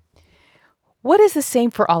What is the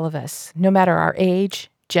same for all of us, no matter our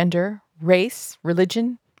age, gender, race,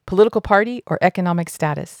 religion, political party, or economic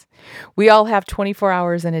status? We all have 24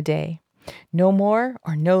 hours in a day, no more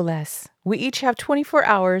or no less. We each have 24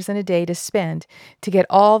 hours in a day to spend to get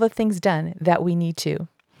all the things done that we need to.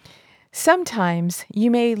 Sometimes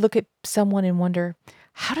you may look at someone and wonder,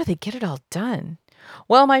 how do they get it all done?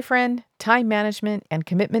 Well, my friend, time management and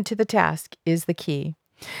commitment to the task is the key.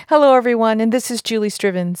 Hello, everyone, and this is Julie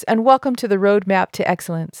Strivens, and welcome to the Roadmap to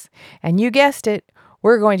Excellence. And you guessed it,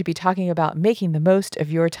 we're going to be talking about making the most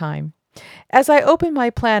of your time. As I open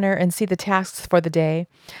my planner and see the tasks for the day,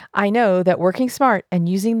 I know that working smart and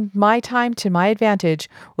using my time to my advantage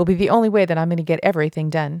will be the only way that I'm going to get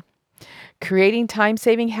everything done. Creating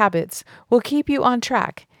time-saving habits will keep you on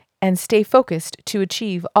track and stay focused to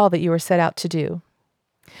achieve all that you are set out to do.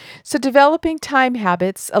 So developing time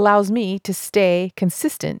habits allows me to stay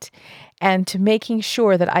consistent and to making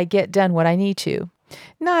sure that I get done what I need to.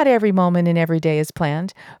 Not every moment in every day is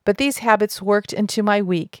planned, but these habits worked into my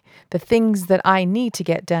week. The things that I need to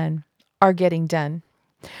get done are getting done.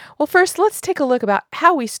 Well, first, let's take a look about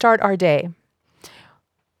how we start our day.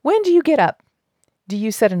 When do you get up? Do you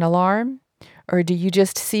set an alarm? Or do you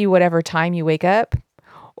just see whatever time you wake up?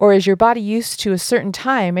 Or is your body used to a certain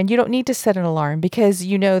time and you don't need to set an alarm because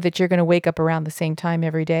you know that you're going to wake up around the same time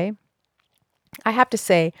every day? I have to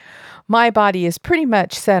say, my body is pretty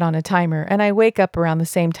much set on a timer and I wake up around the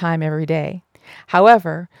same time every day.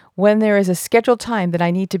 However, when there is a scheduled time that I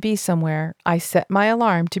need to be somewhere, I set my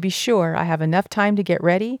alarm to be sure I have enough time to get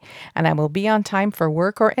ready and I will be on time for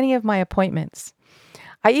work or any of my appointments.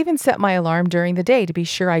 I even set my alarm during the day to be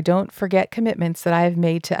sure I don't forget commitments that I have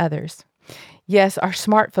made to others. Yes, our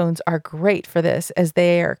smartphones are great for this as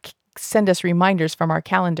send us reminders from our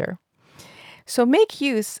calendar. So make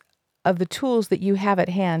use of the tools that you have at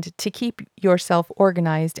hand to keep yourself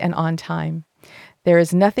organized and on time. There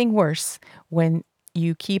is nothing worse when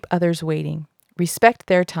you keep others waiting. Respect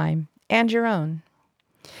their time and your own.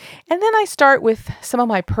 And then I start with some of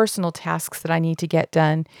my personal tasks that I need to get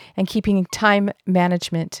done and keeping time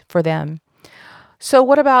management for them. So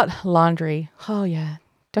what about laundry? Oh yeah,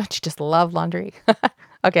 don't you just love laundry?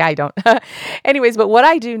 Okay, I don't. Anyways, but what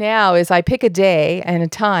I do now is I pick a day and a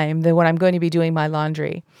time when I'm going to be doing my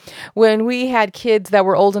laundry. When we had kids that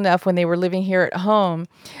were old enough when they were living here at home,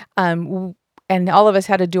 and all of us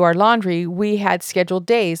had to do our laundry, we had scheduled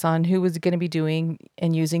days on who was going to be doing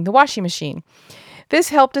and using the washing machine. This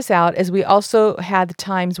helped us out as we also had the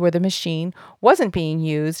times where the machine wasn't being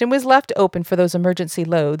used and was left open for those emergency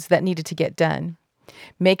loads that needed to get done.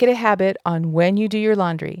 Make it a habit on when you do your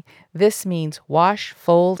laundry. This means wash,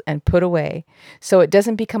 fold, and put away, so it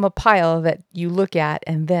doesn't become a pile that you look at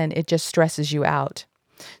and then it just stresses you out.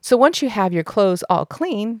 So once you have your clothes all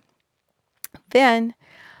clean, then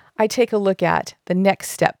I take a look at the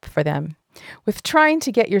next step for them. With trying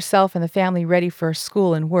to get yourself and the family ready for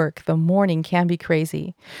school and work, the morning can be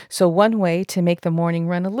crazy. So one way to make the morning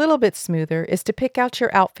run a little bit smoother is to pick out your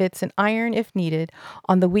outfits and iron if needed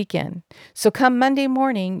on the weekend. So come Monday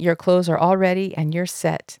morning, your clothes are all ready and you're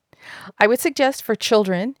set. I would suggest for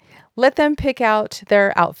children, let them pick out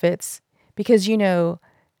their outfits because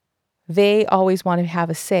they always want to have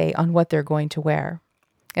a say on what they're going to wear.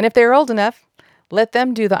 And if they're old enough, let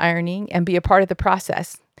them do the ironing and be a part of the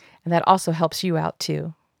process. And that also helps you out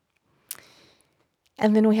too.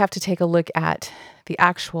 And then we have to take a look at the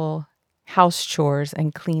actual house chores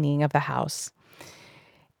and cleaning of the house.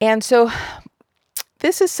 And so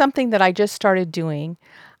this is something that I just started doing.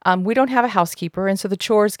 We don't have a housekeeper, and so the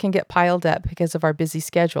chores can get piled up because of our busy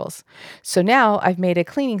schedules. So now I've made a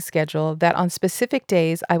cleaning schedule that on specific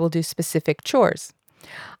days I will do specific chores.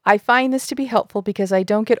 I find this to be helpful because I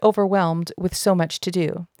don't get overwhelmed with so much to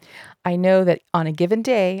do. I know that on a given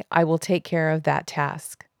day, I will take care of that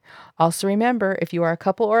task. Also remember, if you are a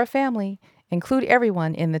couple or a family, include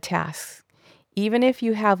everyone in the tasks. Even if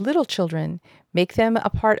you have little children, make them a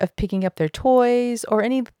part of picking up their toys or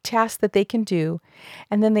any task that they can do,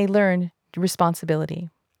 and then they learn responsibility.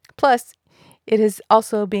 Plus, it is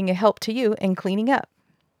also being a help to you in cleaning up.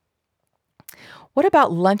 What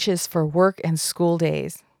about lunches for work and school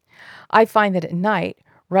days? I find that at night,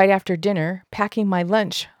 right after dinner, packing my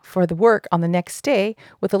lunch for the work on the next day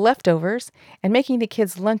with the leftovers and making the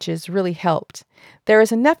kids' lunches really helped. There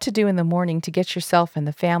is enough to do in the morning to get yourself and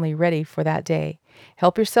the family ready for that day.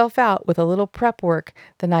 Help yourself out with a little prep work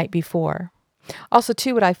the night before. Also,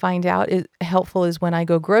 too, what I find out is helpful is when I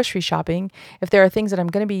go grocery shopping, if there are things that I'm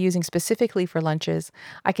going to be using specifically for lunches,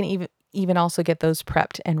 I can even also get those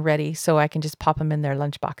prepped and ready so I can just pop them in their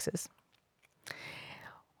lunch boxes.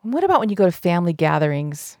 What about when you go to family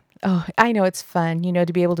gatherings? Oh, I know it's fun,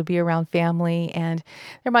 to be able to be around family, and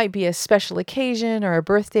there might be a special occasion or a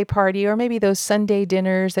birthday party or maybe those Sunday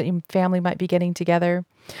dinners that your family might be getting together.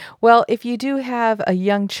 Well, if you do have a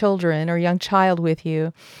young children or young child with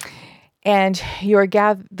you and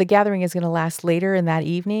the gathering is going to last later in that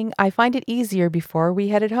evening, I find it easier before we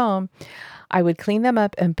headed home. I would clean them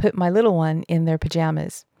up and put my little one in their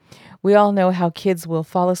pajamas. We all know how kids will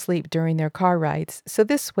fall asleep during their car rides. So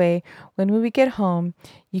this way, when we get home,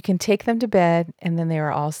 you can take them to bed and then they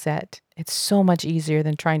are all set. It's so much easier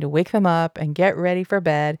than trying to wake them up and get ready for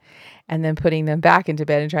bed and then putting them back into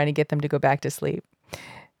bed and trying to get them to go back to sleep.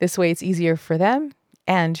 This way, it's easier for them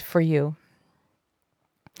and for you.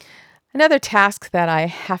 Another task that I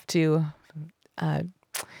have to uh,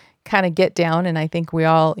 kind of get down, and I think we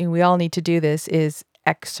all need to do this, is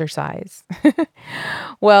exercise.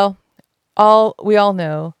 Well, we all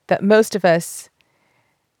know that most of us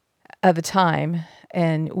of the time,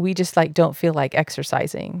 and we just don't feel like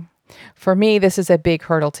exercising. For me, this is a big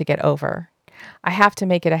hurdle to get over. I have to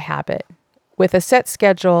make it a habit. With a set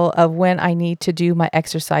schedule of when I need to do my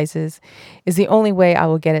exercises is the only way I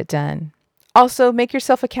will get it done. Also, make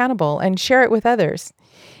yourself accountable and share it with others.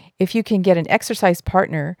 If you can get an exercise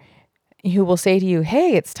partner who will say to you,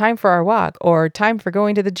 "Hey, it's time for our walk," or "Time for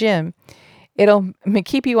going to the gym," it'll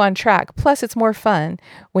keep you on track. Plus, it's more fun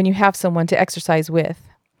when you have someone to exercise with.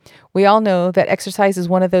 We all know that exercise is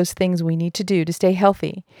one of those things we need to do to stay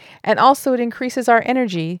healthy. And also, it increases our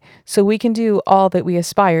energy so we can do all that we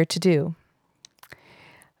aspire to do.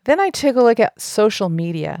 Then I took a look at social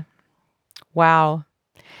media. Wow.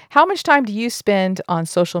 How much time do you spend on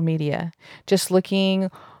social media? Just looking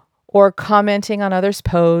or commenting on others'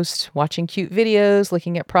 posts, watching cute videos,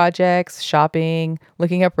 looking at projects, shopping,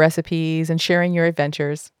 looking up recipes, and sharing your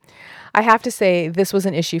adventures? I have to say, this was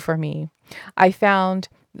an issue for me. I found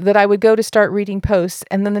that I would go to start reading posts,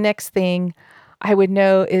 and then the next thing I would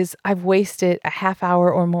know is I've wasted a half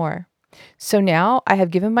hour or more. So now I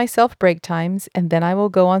have given myself break times, and then I will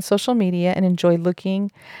go on social media and enjoy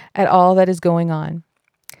looking at all that is going on.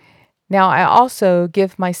 Now, I also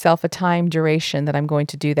give myself a time duration that I'm going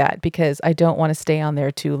to do that because I don't want to stay on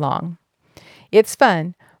there too long. It's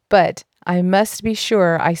fun, but I must be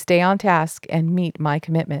sure I stay on task and meet my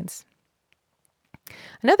commitments.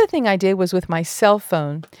 Another thing I did was with my cell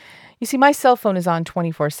phone. You see, my cell phone is on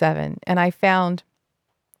 24/7, and I found,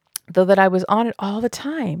 though, that I was on it all the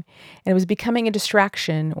time, and it was becoming a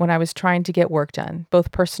distraction when I was trying to get work done,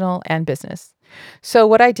 both personal and business. So,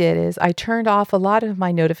 what I did is I turned off a lot of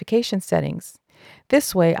my notification settings.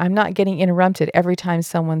 This way, I'm not getting interrupted every time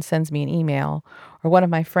someone sends me an email, or one of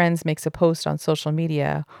my friends makes a post on social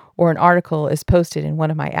media, or an article is posted in one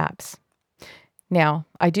of my apps. Now,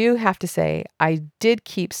 I do have to say, I did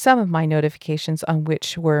keep some of my notifications on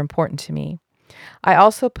which were important to me. I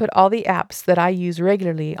also put all the apps that I use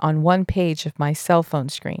regularly on one page of my cell phone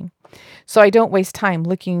screen, so I don't waste time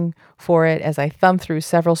looking for it as I thumb through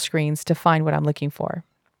several screens to find what I'm looking for.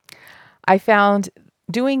 I found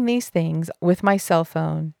doing these things with my cell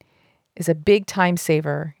phone is a big time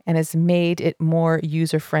saver and has made it more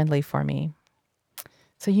user friendly for me.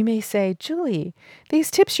 So you may say, "Julie, these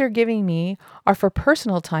tips you're giving me are for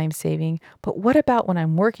personal time saving, but what about when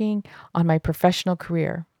I'm working on my professional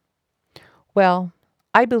career?" Well,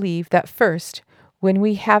 I believe that first, when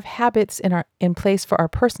we have habits in place for our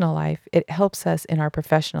personal life, it helps us in our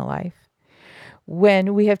professional life.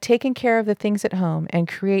 When we have taken care of the things at home and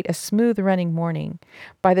create a smooth running morning,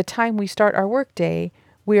 by the time we start our workday,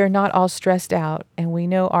 we are not all stressed out and we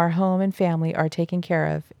know our home and family are taken care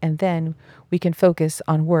of, and then we can focus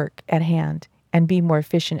on work at hand and be more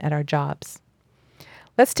efficient at our jobs.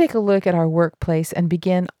 Let's take a look at our workplace and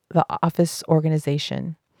begin the office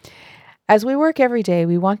organization. As we work every day,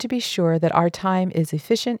 we want to be sure that our time is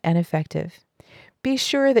efficient and effective. Be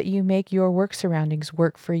sure that you make your work surroundings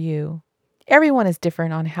work for you. Everyone is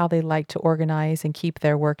different on how they like to organize and keep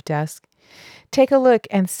their work desk. Take a look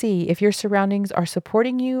and see if your surroundings are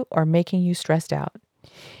supporting you or making you stressed out.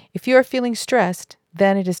 If you are feeling stressed,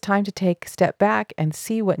 then it is time to take a step back and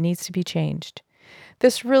see what needs to be changed.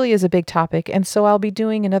 This really is a big topic, and so I'll be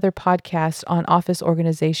doing another podcast on office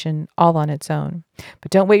organization all on its own.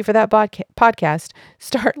 But don't wait for that podcast.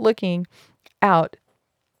 Start looking out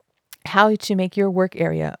how to make your work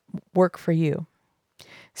area work for you.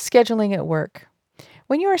 Scheduling at work.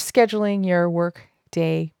 When you are scheduling your work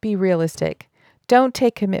day, be realistic. Don't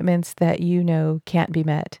take commitments that you know can't be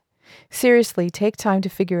met. Seriously, take time to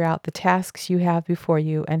figure out the tasks you have before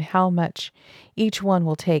you and how much each one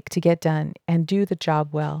will take to get done, and do the job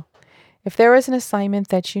well. If there is an assignment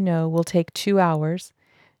that you know will take 2 hours,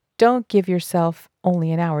 don't give yourself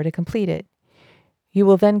only an hour to complete it. You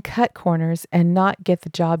will then cut corners and not get the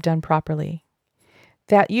job done properly.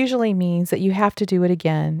 That usually means that you have to do it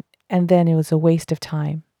again, and then it was a waste of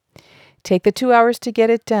time. Take the 2 hours to get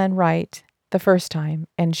it done right the first time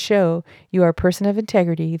and show you are a person of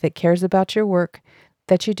integrity that cares about your work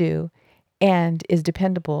that you do and is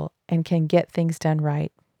dependable and can get things done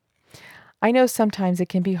right. I know sometimes it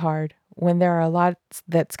can be hard when there are a lot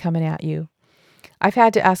that's coming at you. I've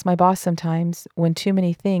had to ask my boss sometimes when too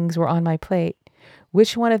many things were on my plate,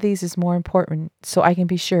 which one of these is more important so I can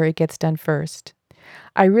be sure it gets done first.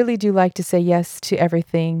 I really do like to say yes to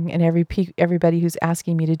everything and everybody who's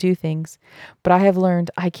asking me to do things, but I have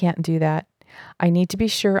learned I can't do that. I need to be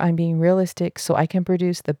sure I'm being realistic so I can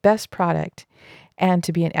produce the best product and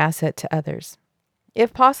to be an asset to others.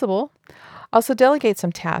 If possible, also delegate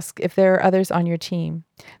some tasks if there are others on your team.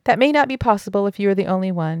 That may not be possible if you are the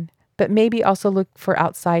only one, but maybe also look for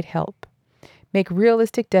outside help. Make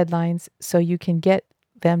realistic deadlines so you can get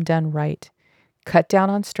them done right. Cut down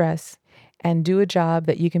on stress and do a job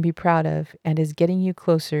that you can be proud of and is getting you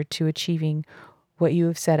closer to achieving what you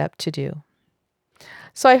have set up to do.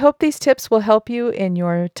 So I hope these tips will help you in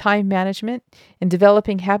your time management and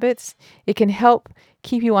developing habits. It can help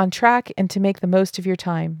keep you on track and to make the most of your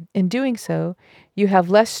time. In doing so, you have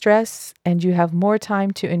less stress and you have more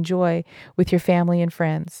time to enjoy with your family and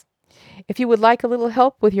friends. If you would like a little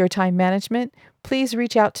help with your time management, please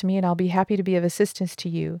reach out to me and I'll be happy to be of assistance to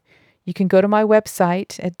you. You can go to my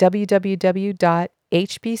website at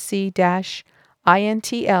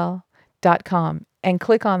www.hbc-intl.com and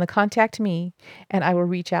click on the Contact Me, and I will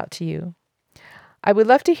reach out to you. I would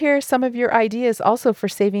love to hear some of your ideas also for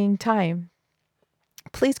saving time.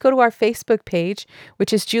 Please go to our Facebook page,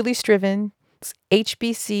 which is Julie Striven's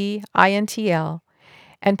HBC INTL,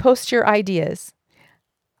 and post your ideas.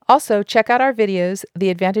 Also, check out our videos,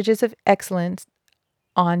 The Advantages of Excellence,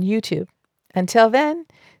 on YouTube. Until then,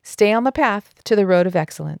 stay on the path to the road of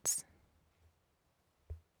excellence.